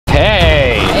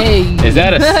Is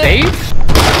that a safe?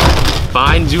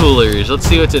 Fine Jewelers. Let's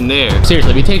see what's in there.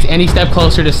 Seriously, if he takes any step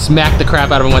closer to smack the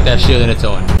crap out of him with that shoe, then it's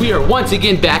on. We are once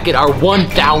again back at our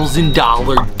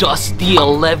 $1,000 dusty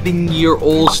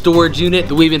 11-year-old storage unit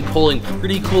that we've been pulling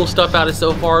pretty cool stuff out of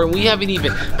so far, and we haven't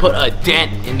even put a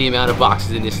dent in the amount of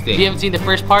boxes in this thing. If you haven't seen the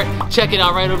first part, check it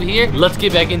out right over here. Let's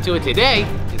get back into it today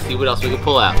and see what else we can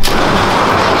pull out.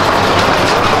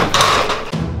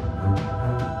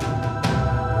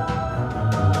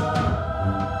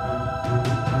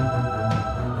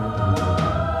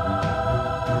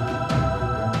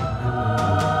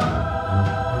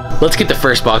 Let's get the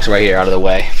first box right here out of the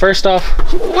way. First off,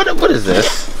 what is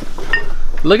this?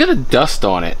 Look at the dust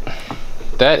on it.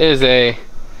 That is a,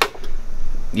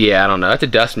 yeah, I don't know. That's a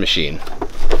dust machine.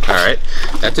 All right,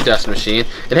 that's a dust machine.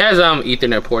 It has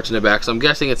Ethernet ports in the back, so I'm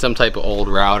guessing it's some type of old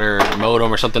router or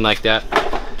modem or something like that.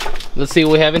 Let's see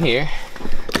what we have in here.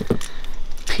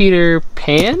 Peter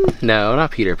Pan? No, not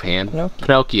Peter Pan.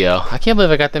 Pinocchio. I can't believe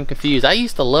I got them confused. I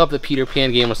used to love the Peter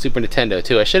Pan game on Super Nintendo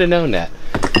too. I should have known that.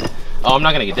 Oh, I'm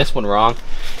not gonna get this one wrong.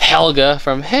 Helga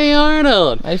from Hey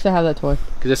Arnold. I used to have that toy.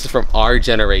 Because this is from our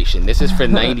generation. This is for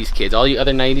 90s kids. All you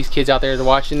other 90s kids out there that are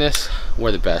watching this,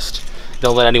 we're the best.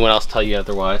 Don't let anyone else tell you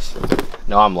otherwise.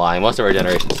 No, I'm lying. Most of our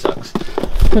generation sucks.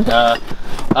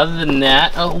 Other than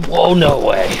that, oh, whoa, no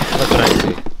way. Look what I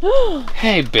see.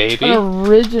 Hey, baby. An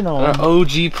original. An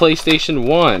OG PlayStation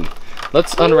 1.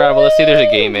 Let's unravel. Let's see if there's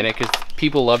a game in it, because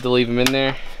people love to leave them in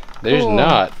there. There's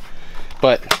not.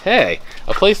 But hey,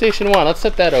 a PlayStation 1, let's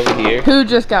set that over here. Who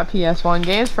just got PS1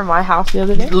 games from my house the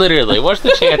other day? Literally, what's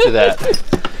the chance of that?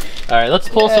 All right, let's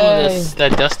pull some of this,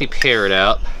 that dusty parrot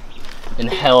out and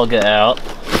Helga out.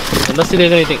 And let's see if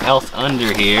there's anything else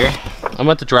under here. I'm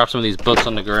about to drop some of these books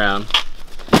on the ground.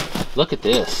 Look at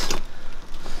this.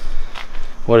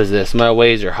 What is this? My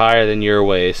ways are higher than your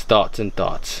ways. Thoughts and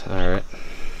thoughts. All right.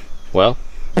 Well,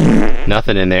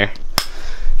 nothing in there.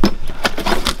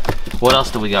 What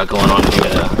else do we got going on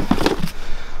here?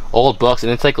 Old books, an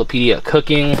encyclopedia of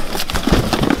cooking.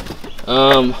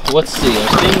 Let's see,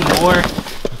 are there any more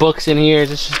books in here? Is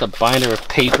this just a binder of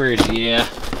papers? Yeah.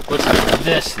 What's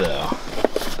this though?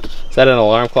 Is that an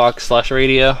alarm clock /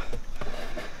 radio?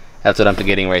 That's what I'm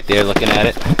getting right there, looking at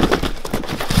it.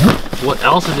 What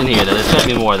else is in here though? There's gotta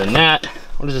be more than that.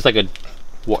 What is this, like a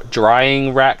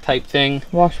drying rack type thing?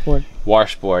 Washboard.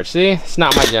 Washboard. See, it's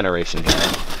not my generation.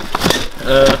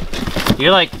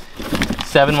 You're like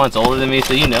 7 months older than me,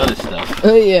 so you know this stuff.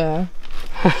 Oh yeah.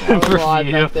 I was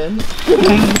alive back then.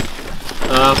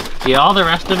 Yeah, all the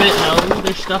rest of it, no,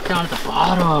 there's stuff down at the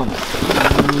bottom.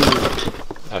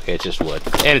 Okay, it's just wood.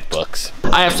 And it's books.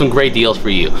 I have some great deals for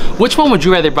you. Which one would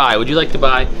you rather buy? Would you like to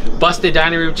buy busted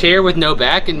dining room chair with no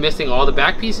back and missing all the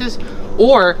back pieces?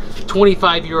 Or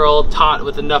 25-year-old tot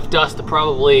with enough dust to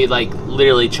probably like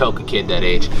literally choke a kid that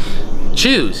age?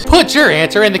 Choose. Put your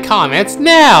answer in the comments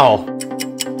now.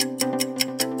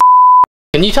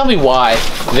 Can you tell me why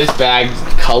this bag's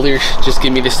colors just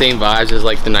give me the same vibes as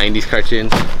like the 90s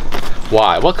cartoons?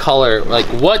 Why? What color, like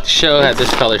what show had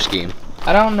this color scheme?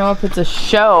 I don't know if it's a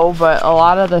show, but a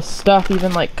lot of the stuff,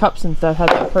 even like cups and stuff, had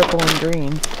that purple and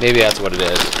green. Maybe that's what it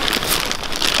is.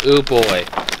 Ooh boy,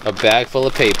 a bag full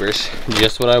of papers.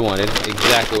 Just what I wanted,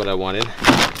 exactly what I wanted.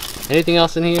 Anything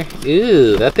else in here?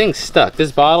 Ew, that thing's stuck.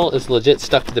 This bottle is legit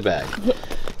stuck to the bag.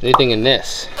 Anything in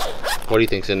this? What do you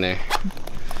think's in there?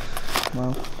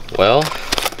 Well,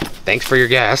 thanks for your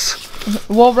guess.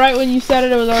 Well, right when you said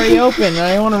it, it was already open.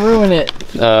 I didn't want to ruin it.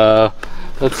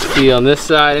 Let's see on this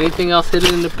side. Anything else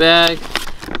hidden in the bag?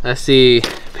 I see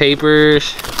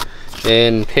papers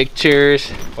and pictures.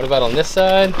 What about on this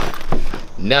side?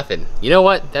 Nothing. You know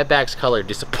what? That bag's color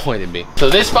disappointed me. So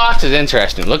this box is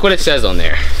interesting. Look what it says on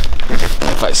there.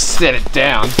 If I set it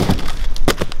down,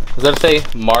 does that say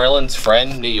Marlon's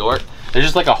friend, New York? There's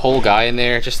just like a whole guy in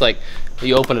there. Just like,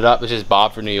 you open it up, it's just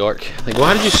Bob from New York. Like,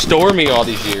 why did you store me all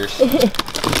these years?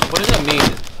 What does that mean?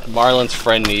 Marlon's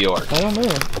friend, New York. I don't know.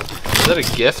 Is that a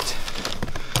gift?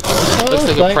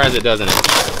 Looks like a present, doesn't it?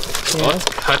 Yeah. Well, let's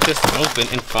cut this open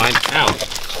and find out.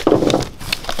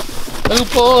 Oh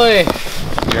boy!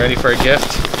 You ready for a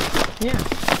gift? Yeah.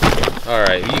 All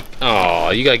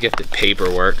right. You got gifted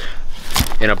paperwork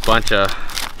and a bunch of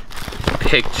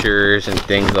pictures and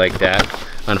things like that.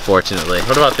 Unfortunately.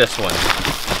 What about this one?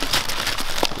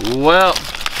 Well,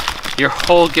 your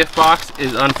whole gift box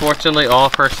is unfortunately all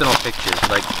personal pictures,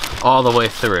 like all the way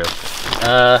through.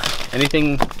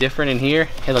 Anything different in here?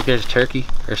 Hey, look, there's a turkey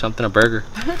or something, a burger.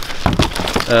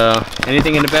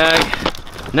 Anything in the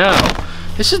bag? No.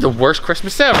 This is the worst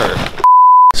Christmas ever.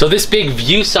 So this big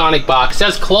ViewSonic box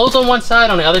says clothes on one side,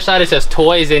 on the other side it says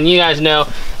toys, and you guys know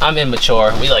I'm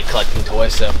immature. We like collecting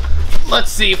toys, so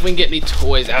Let's see if we can get any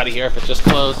toys out of here if it's just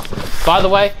clothes. By the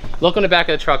way, look on the back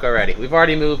of the truck already. We've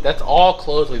already moved. That's all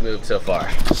clothes we've moved so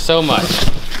far. So much.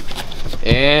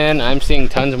 And I'm seeing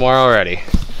tons more already.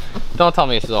 Don't tell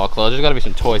me this is all clothes. There's gotta be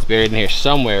some toys buried in here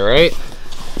somewhere, right?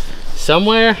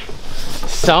 Somewhere,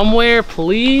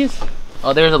 please.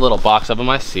 Oh, there's a little box of them.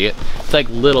 I see it. It's like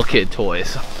little kid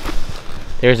toys.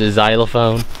 There's a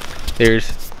xylophone.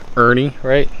 There's Ernie,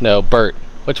 right? No, Bert.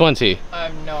 Which one's he? I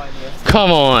have no idea.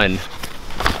 Come on.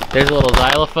 There's a little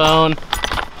xylophone.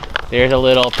 There's a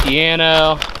little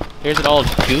piano. There's an old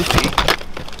Goofy.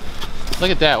 Look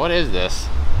at that. What is this?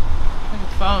 Like a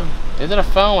phone. Is it a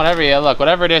phone? Whatever. Yeah, look.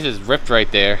 Whatever it is ripped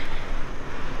right there.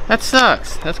 That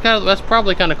sucks. That's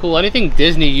probably kind of cool. Anything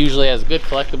Disney usually has good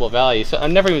collectible value. So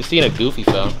I've never even seen a Goofy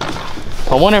phone.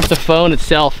 I wonder if the phone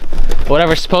itself,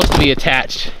 whatever's supposed to be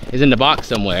attached, is in the box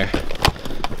somewhere.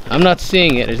 I'm not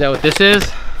seeing it. Is that what this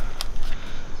is?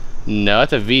 No,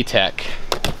 it's a VTech.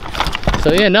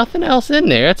 So yeah, nothing else in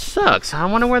there. It sucks. I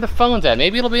wonder where the phone's at.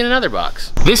 Maybe it'll be in another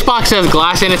box. This box has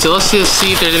glass in it, so let's just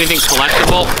see if there's anything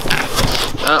collectible.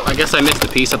 Oh, I guess I missed a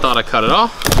piece. I thought I cut it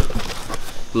off.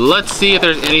 Let's see if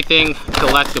there's anything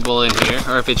collectible in here,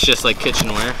 or if it's just like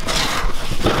kitchenware.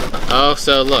 Oh,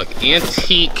 so look,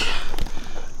 antique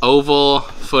oval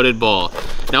footed ball.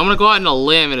 Now I'm gonna go out on a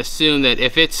limb and assume that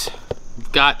if it's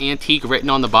got antique written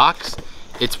on the box,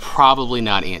 it's probably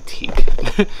not antique.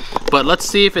 But let's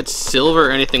see if it's silver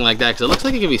or anything like that, because it looks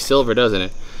like it could be silver, doesn't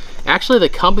it? Actually, the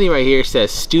company right here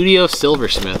says Studio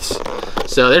Silversmiths.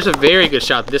 So there's a very good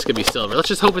shot that this could be silver. Let's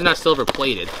just hope it's not silver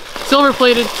plated. Silver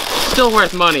plated, still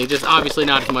worth money, just obviously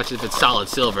not as much as if it's solid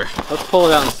silver. Let's pull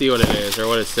it out and see what it is, or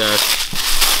what it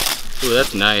says. Ooh,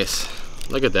 that's nice.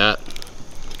 Look at that.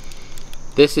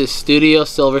 This is Studio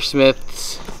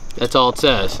Silversmiths. That's all it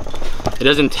says. It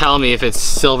doesn't tell me if it's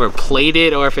silver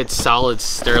plated or if it's solid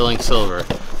sterling silver.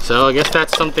 So I guess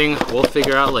that's something we'll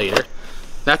figure out later.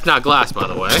 That's not glass, by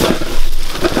the way.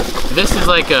 This is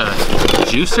like a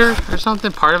juicer or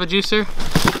something, part of a juicer.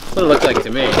 What it looks like to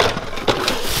me.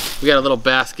 We got a little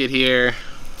basket here.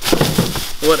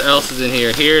 What else is in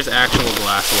here? Here's actual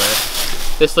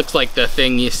glassware. This looks like the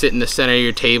thing you sit in the center of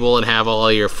your table and have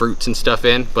all your fruits and stuff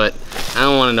in, but I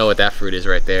don't want to know what that fruit is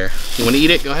right there. You want to eat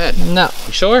it? Go ahead. No.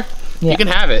 You sure? Yeah. You can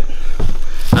have it.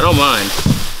 I don't mind.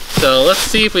 So let's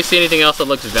see if we see anything else that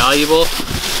looks valuable.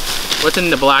 What's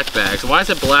in the black bags? Why is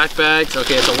it black bags?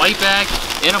 Okay, it's a white bag,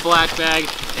 and a black bag,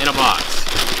 and a box.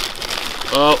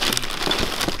 Oh,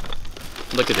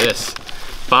 look at this.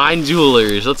 Fine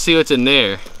Jewelers. Let's see what's in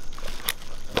there.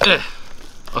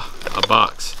 Oh, a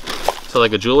box. So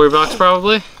like a jewelry box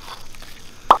probably.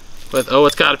 With, oh,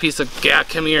 it's got a piece of, yeah,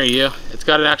 come here you. It's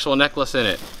got an actual necklace in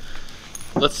it.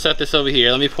 Let's set this over here.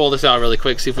 Let me pull this out really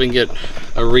quick, see if we can get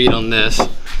a read on this.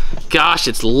 Gosh,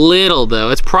 it's little though.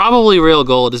 It's probably real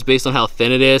gold just based on how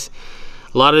thin it is.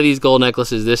 A lot of these gold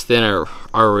necklaces this thin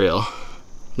are real.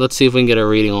 Let's see if we can get a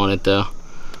reading on it though.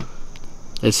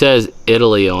 It says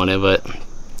Italy on it, but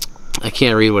I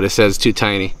can't read what it says, it's too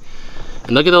tiny.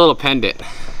 And look at the little pendant.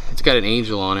 It's got an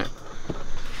angel on it.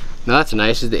 Now that's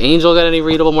nice. Has the angel got any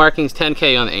readable markings?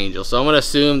 10K on the angel. So I'm gonna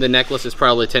assume the necklace is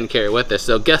probably 10K with this.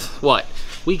 So guess what?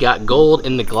 We got gold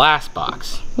in the glass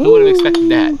box. Who would have expected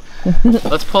that?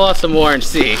 Let's pull out some more and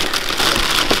see.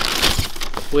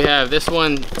 We have this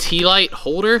one, tea light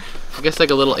holder. I guess like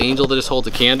a little angel that just holds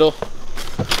a candle.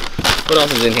 What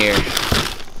else is in here?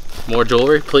 More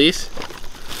jewelry, please.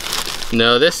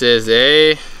 No, this is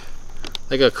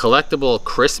like a collectible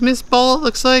Christmas ball, it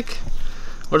looks like.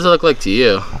 What does it look like to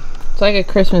you? It's like a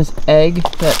Christmas egg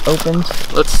that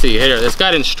opens. Let's see here. It's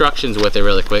got instructions with it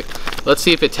really quick. Let's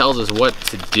see if it tells us what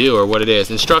to do or what it is.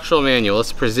 Instructional manual.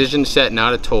 It's a precision set,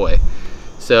 not a toy.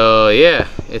 So yeah,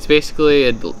 it's basically,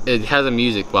 it has a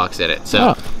music box in it.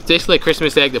 So it's basically a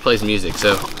Christmas egg that plays music.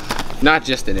 So not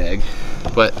just an egg,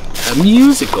 but a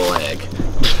musical egg.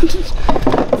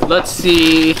 Let's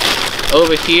see.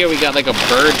 Over here we got like a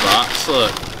bird box.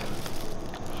 Look.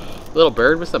 Little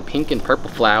bird with some pink and purple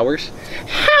flowers.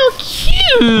 How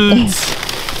cute!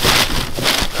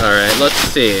 Alright, let's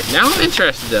see. Now I'm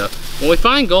interested though. When we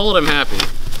find gold, I'm happy.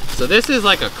 So this is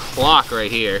like a clock right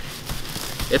here.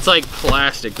 It's like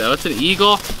plastic though. It's an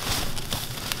eagle.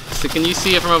 So can you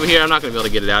see it from over here? I'm not gonna be able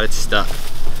to get it out. It's stuck.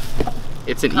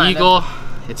 It's an eagle.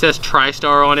 It says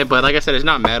TriStar on it, but like I said, it's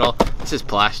not metal. This is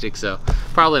plastic, so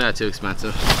probably not too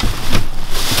expensive.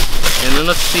 And then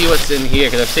let's see what's in here,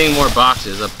 because I'm seeing more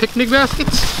boxes. Picnic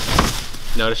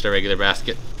baskets? No, just a regular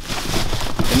basket.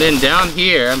 And then down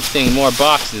here, I'm seeing more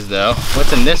boxes though.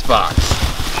 What's in this box?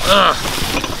 Ugh.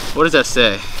 What does that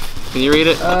say? Can you read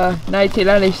it?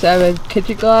 1997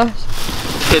 kitchen glass.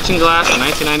 Kitchen glass,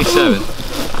 1997.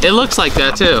 It looks like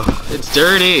that too. It's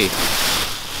dirty.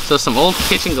 So some old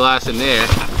kitchen glass in there.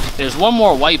 There's one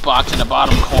more white box in the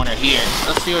bottom corner here.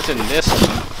 Let's see what's in this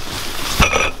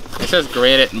one. It says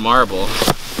granite and marble.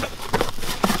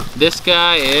 This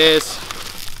guy is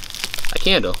a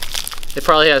candle. It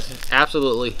probably has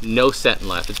absolutely no scent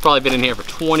left. It's probably been in here for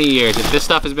 20 years. If this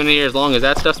stuff has been in here as long as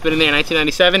that stuff's been in there in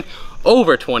 1997,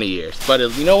 over 20 years. But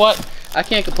you know what? I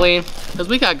can't complain because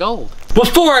we got gold.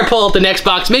 Before I pull up the next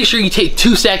box, make sure you take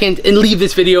 2 seconds and leave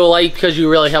this video a like because you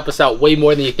really help us out way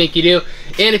more than you think you do.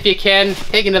 And if you can,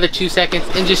 take another 2 seconds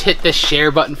and just hit the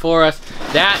share button for us.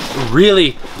 That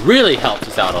really, really helps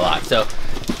us out a lot. So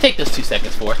take those 2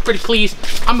 seconds for us. Pretty please.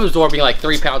 I'm absorbing like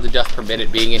 3 pounds of dust per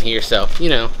minute being in here. So, you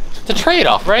know, it's a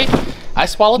trade-off, right? I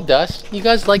swallowed dust. You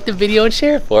guys like the video and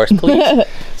share it for us, please.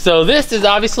 So this is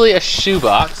obviously a shoe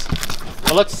box.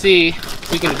 Well, let's see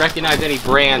if we can recognize any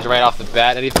brands right off the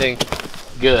bat. Anything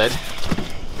good.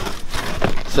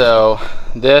 So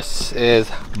this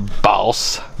is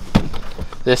Boss.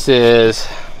 This is,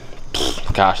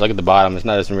 gosh, look at the bottom. It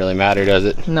doesn't really matter, does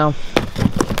it? No.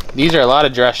 These are a lot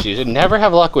of dress shoes. You never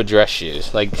have luck with dress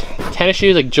shoes. Like tennis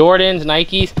shoes, like Jordans,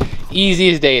 Nikes,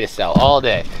 easiest day to sell all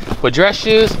day. With dress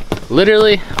shoes,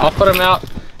 literally, I'll put them out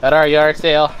at our yard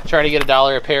sale, try to get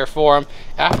 $1 a pair for them.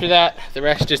 After that, the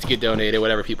rest just get donated,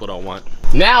 whatever people don't want.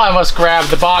 Now I must grab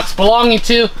the box belonging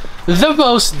to the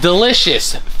most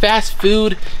delicious fast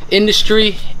food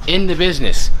industry in the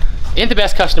business and the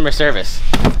best customer service.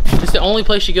 It's the only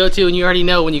place you go to and you already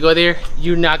know when you go there,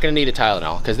 you're not gonna need a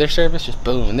Tylenol because their service just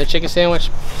boom. And their chicken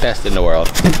sandwich, best in the world.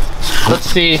 Let's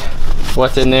see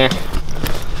what's in there.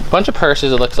 Bunch of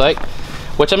purses it looks like,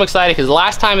 which I'm excited because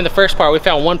last time in the first part we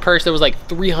found one purse that was like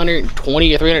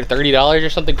 $320 or $330 or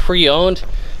something pre-owned.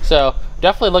 So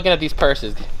definitely looking at these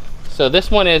purses. So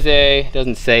this one is a,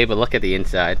 doesn't say, but look at the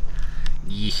inside.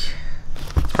 Yeesh.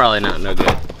 It's probably no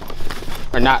good.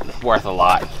 Or not worth a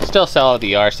lot. Still sell it at the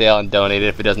yard sale and donate it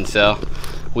if it doesn't sell.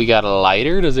 We got a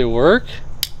lighter, does it work?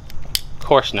 Of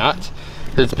course not.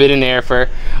 It's been in there for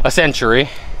a century.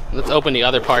 Let's open the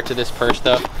other parts of this purse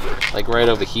though. Like right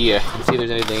over here. Let's see if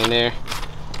there's anything in there.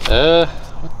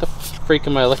 What the freak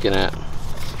am I looking at?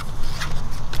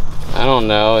 I don't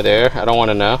know there. I don't want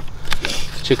to know.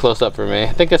 It's too close up for me.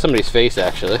 I think that's somebody's face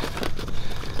actually.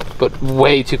 But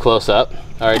way too close up.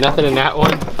 All right, nothing in that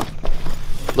one.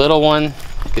 Little one,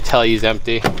 you could tell he's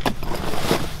empty.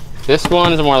 This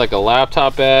one is more like a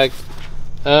laptop bag.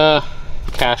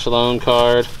 Cash loan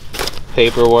card,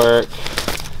 paperwork.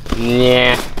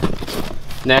 Yeah.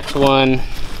 Next one,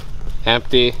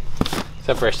 empty,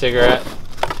 except for a cigarette.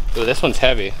 Ooh, this one's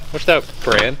heavy. What's that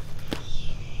brand?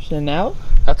 Chanel?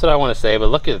 That's what I want to say, but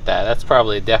look at that. That's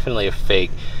probably definitely a fake.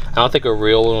 I don't think a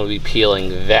real one would be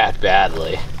peeling that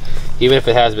badly, even if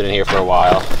it has been in here for a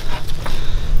while.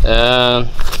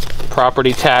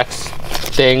 Property tax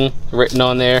thing written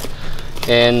on there,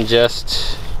 and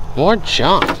just more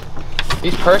junk.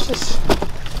 These purses,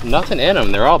 nothing in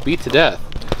them. They're all beat to death.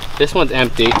 This one's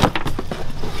empty.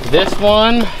 This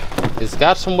one has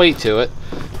got some weight to it,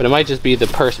 but it might just be the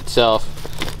purse itself.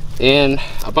 And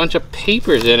a bunch of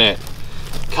papers in it.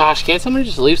 Gosh, can't somebody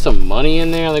just leave some money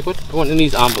in there? Like what in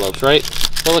these envelopes, right?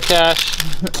 Full of cash,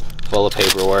 full of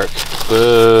paperwork.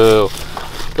 Boo.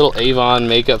 Little Avon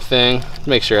makeup thing.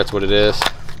 Make sure that's what it is.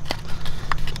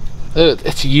 Ooh,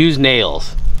 it's used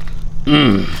nails.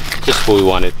 Just what we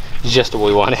wanted. Just what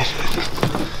we wanted.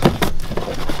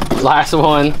 Last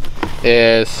one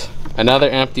is another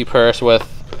empty purse with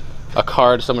a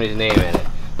card, somebody's name in it.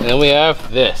 And then we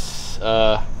have this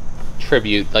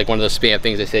tribute, like one of those spam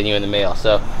things they send you in the mail.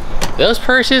 So those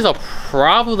purses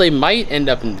might end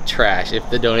up in the trash if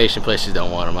the donation places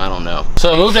don't want them. I don't know.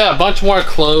 So I moved out a bunch more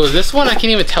clothes. This one I can't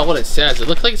even tell what it says. It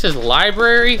looks like it says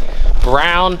library,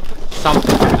 brown,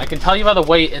 something. I can tell you by the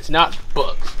weight, it's not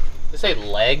books. Does it say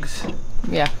legs?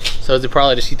 Yeah. So is it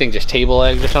probably just, you think, just table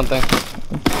legs or something?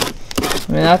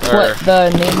 I mean, that's what the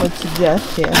name would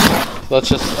suggest, yeah. Let's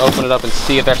just open it up and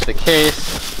see if that's the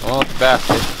case. Oh, it's a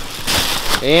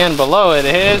basket. And below it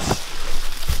is,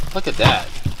 look at that.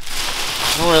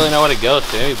 I don't really know what it goes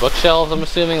to. Maybe bookshelves, I'm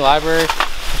assuming, library.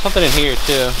 Something in here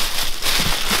too.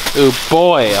 Ooh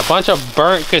boy, a bunch of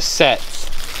burnt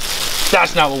cassettes.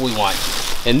 That's not what we want.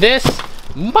 And this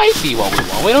might be what we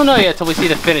want. We don't know yet until we see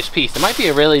the finished piece. It might be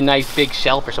a really nice big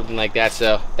shelf or something like that,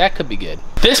 so that could be good.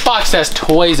 This box says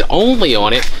toys only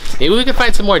on it. Maybe we can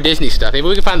find some more Disney stuff. Maybe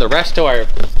we can find the rest of our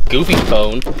Goofy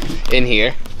phone in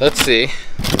here. Let's see.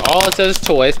 All it says is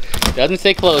toys. Doesn't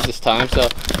say clothes this time, so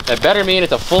that better mean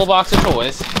it's a full box of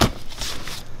toys.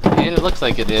 And it looks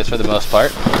like it is for the most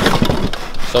part.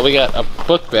 So we got a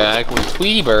book bag with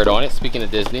Tweety Bird on it, speaking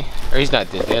of Disney. Or he's not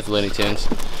Disney, that's Looney Tunes.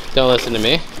 Don't listen to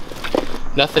me.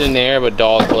 Nothing in there but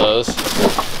doll clothes.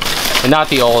 And not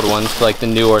the old ones, like the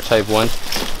newer type ones.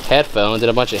 Headphones and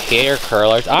a bunch of hair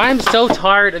curlers. I'm so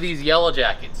tired of these yellow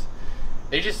jackets.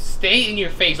 They just stay in your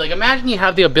face. Like, imagine you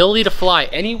have the ability to fly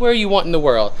anywhere you want in the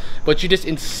world, but you just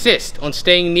insist on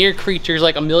staying near creatures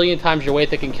like a million times your weight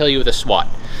that can kill you with a SWAT.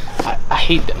 I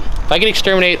hate them. If I could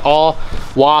exterminate all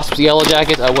wasps, yellow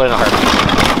jackets, I would in a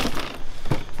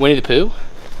heartbeat. Winnie the Pooh?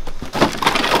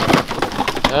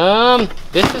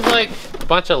 This is like a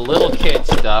bunch of little kid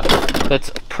stuff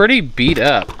that's pretty beat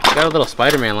up. Got a little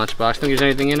Spider-Man lunchbox. Think there's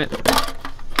anything in it?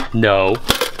 No.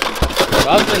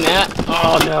 Other than that,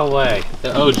 oh no way.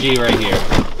 The OG right here.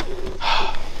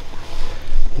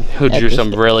 Who drew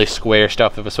some really square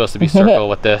stuff that was supposed to be circle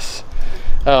with this?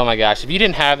 Oh my gosh, if you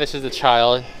didn't have this as a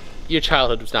child, your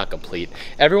childhood was not complete.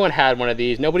 Everyone had one of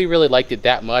these. Nobody really liked it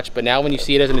that much, but now when you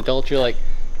see it as an adult, you're like,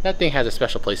 that thing has a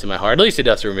special place in my heart. At least it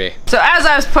does for me. So as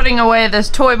I was putting away this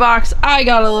toy box, I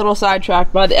got a little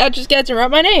sidetracked by the Etch-a-Sketch and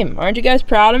wrote my name. Aren't you guys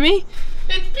proud of me?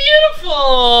 It's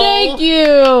beautiful! Thank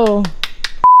you!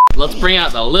 Let's bring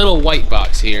out the little white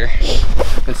box here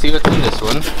and see what's in this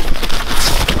one.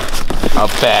 A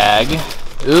bag.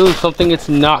 Ooh, something that's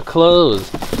not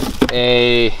closed.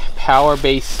 A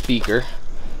power-based speaker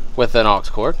with an aux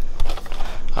cord.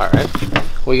 Alright.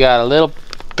 We got a little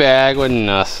bag with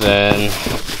nothing.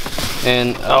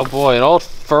 And, oh boy, an old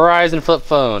Verizon flip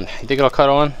phone. You think it'll cut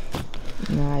on?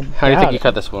 No, How do you think you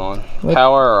cut this one on? What?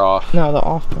 Power or off? No, the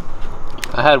off one.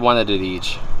 I had one that did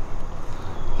each.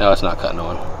 No, it's not cutting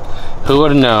on. Who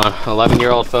would have known?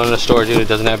 11-year-old phone in a storage unit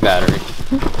doesn't have battery.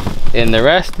 And the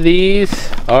rest of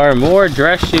these are more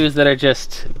dress shoes that are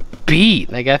just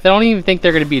beat. Like, I don't even think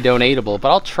they're gonna be donatable,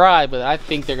 but I'll try, but I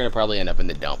think they're gonna probably end up in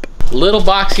the dump. Little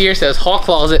box here says hall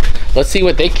closet. Let's see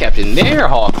what they kept in their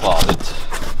hall closet.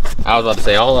 I was about to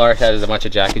say, all ours has is a bunch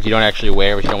of jackets you don't actually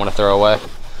wear, but you don't want to throw away.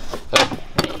 Oh.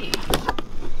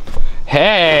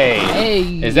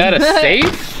 Hey! Is that a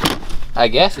safe? I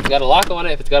guess it's got a lock on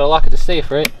it. If it's got a lock, it's a safe,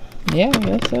 right? Yeah, I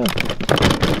guess so.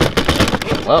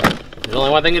 Well, there's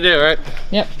only one thing to do, right?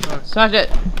 Yep. Smash it.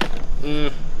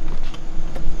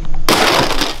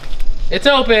 It's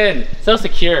open! So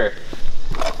secure.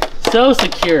 So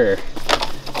secure.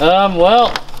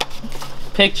 Well,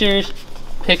 pictures,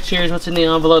 what's in the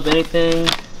envelope, anything,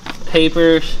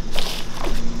 papers,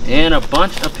 and a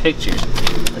bunch of pictures.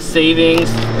 A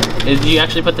savings. Did you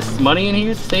actually put this money in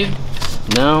here to save?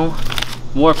 No.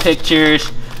 More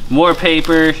pictures, more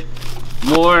papers,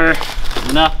 more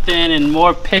nothing, and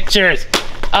more pictures.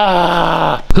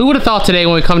 Who would have thought today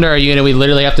when we come to our unit we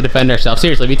literally have to defend ourselves?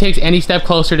 Seriously, if he takes any step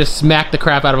closer to smack the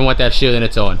crap out of him with that shoe, then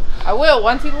it's on. I will,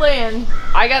 once he lands.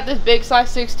 I got this big size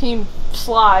 16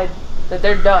 slide that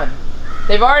they're done.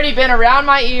 They've already been around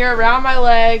my ear, around my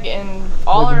leg, and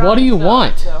all around. What do you stuff,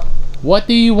 want? So. What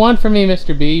do you want from me,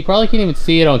 Mr. B? You probably can't even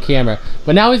see it on camera.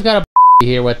 But now he's got a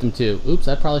here with him too. Oops,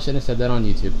 I probably shouldn't have said that on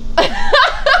YouTube.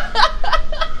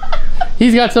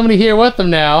 He's got somebody here with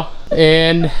him now.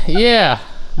 And yeah,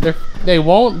 they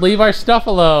won't leave our stuff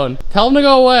alone. Tell them to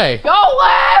go away. Go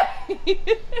away!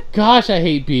 Gosh, I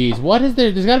hate bees. What is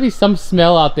there? There's gotta be some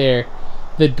smell out there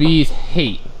that bees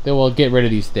hate that will get rid of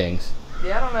these things.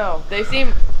 Yeah, I don't know.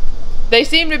 They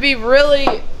seem to be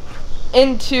really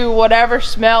into whatever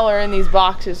smell are in these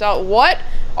boxes. So what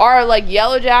are like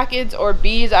yellow jackets or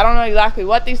bees? I don't know exactly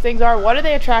what these things are. What are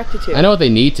they attracted to? I know what they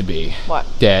need to be. What?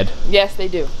 Dead. Yes, they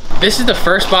do. This is the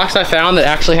first box I found that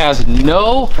actually has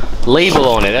no label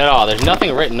on it at all. There's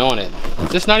nothing written on it. Has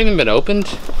this not even been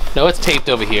opened? No, it's taped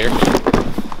over here.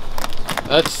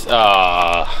 That's,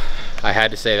 I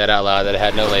had to say that out loud, that it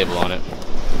had no label on it.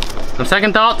 On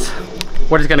second thoughts,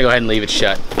 we're just gonna go ahead and leave it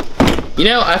shut. You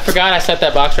know, I forgot I set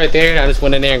that box right there, and I just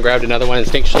went in there and grabbed another one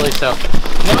instinctually, so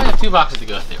now I have two boxes to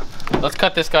go through. Let's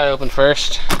cut this guy open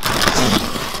first.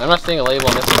 I'm not seeing a label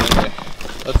on this one either.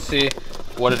 Let's see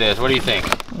what it is. What do you think?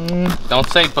 Don't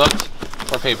say books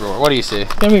or paperwork. What do you see?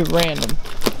 It's gonna be random.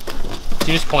 Did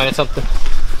you just point at something?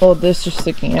 Oh, this just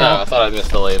sticking out. Oh, I thought I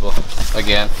missed the label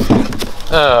again.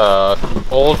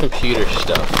 Old computer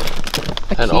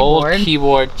stuff. An old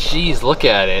keyboard. Jeez, look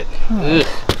at it. Ugh.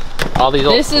 All these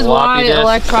old This is why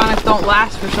electronics don't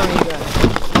last for some of you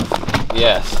guys.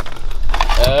 Yes.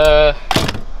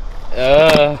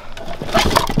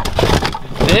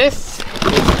 This is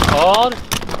called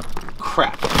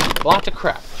crap. Lots of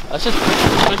crap. Let's just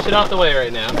push it out the way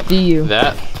right now. DU.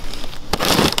 That.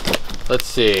 Let's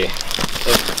see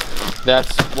if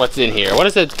that's what's in here. What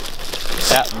does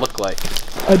that look like?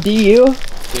 A DU?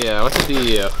 Yeah, what's a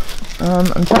DU?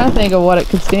 I'm trying to think of what it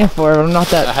could stand for, but I'm not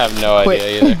that. I have no quick.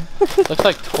 idea either. Looks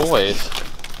like toys.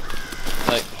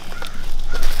 Like.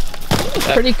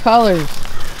 Pretty colors.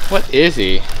 What is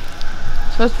he?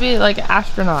 Supposed to be like an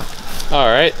astronaut.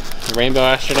 Alright, rainbow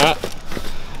astronaut.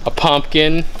 A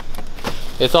pumpkin.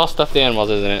 It's all stuffed animals,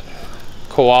 isn't it?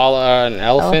 Koala and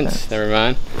elephants. Never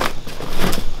mind.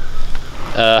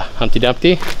 Humpty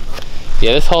Dumpty.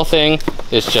 Yeah, this whole thing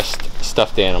is just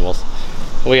stuffed animals.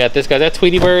 We got this guy. That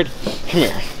Tweety bird. Come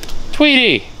here.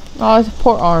 Tweety! Oh, his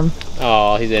poor arm.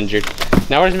 Oh, he's injured.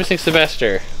 Now we're just missing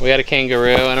Sylvester. We got a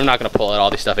kangaroo, and I'm not going to pull out all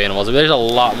these stuffed animals. There's a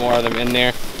lot more of them in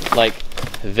there. Like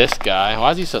this guy.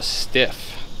 Why is he so stiff?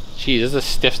 Jeez, this is a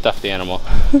stiff stuffed animal.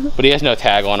 But he has no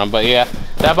tag on him. But yeah,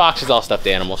 that box is all stuffed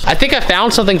animals. I think I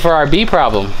found something for our bee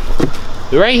problem.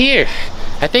 Right here.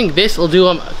 I think this will do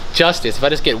him justice. If I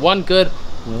just get one good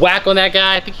whack on that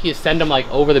guy, I think you can send him like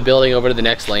over the building, over to the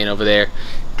next lane over there.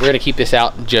 We're gonna keep this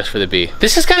out just for the bee.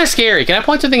 This is kind of scary. Can I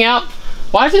point something out?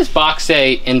 Why does this box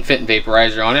say infant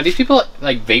vaporizer on it? Are these people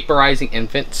like vaporizing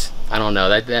infants? I don't know,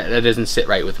 that doesn't sit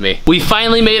right with me. We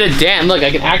finally made a dent. Look, I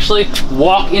can actually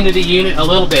walk into the unit a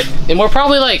little bit. And we're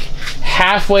probably like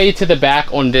halfway to the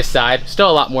back on this side. Still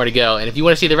a lot more to go. And if you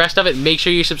wanna see the rest of it, make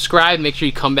sure you subscribe. Make sure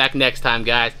you come back next time,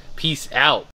 guys. Peace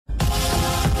out.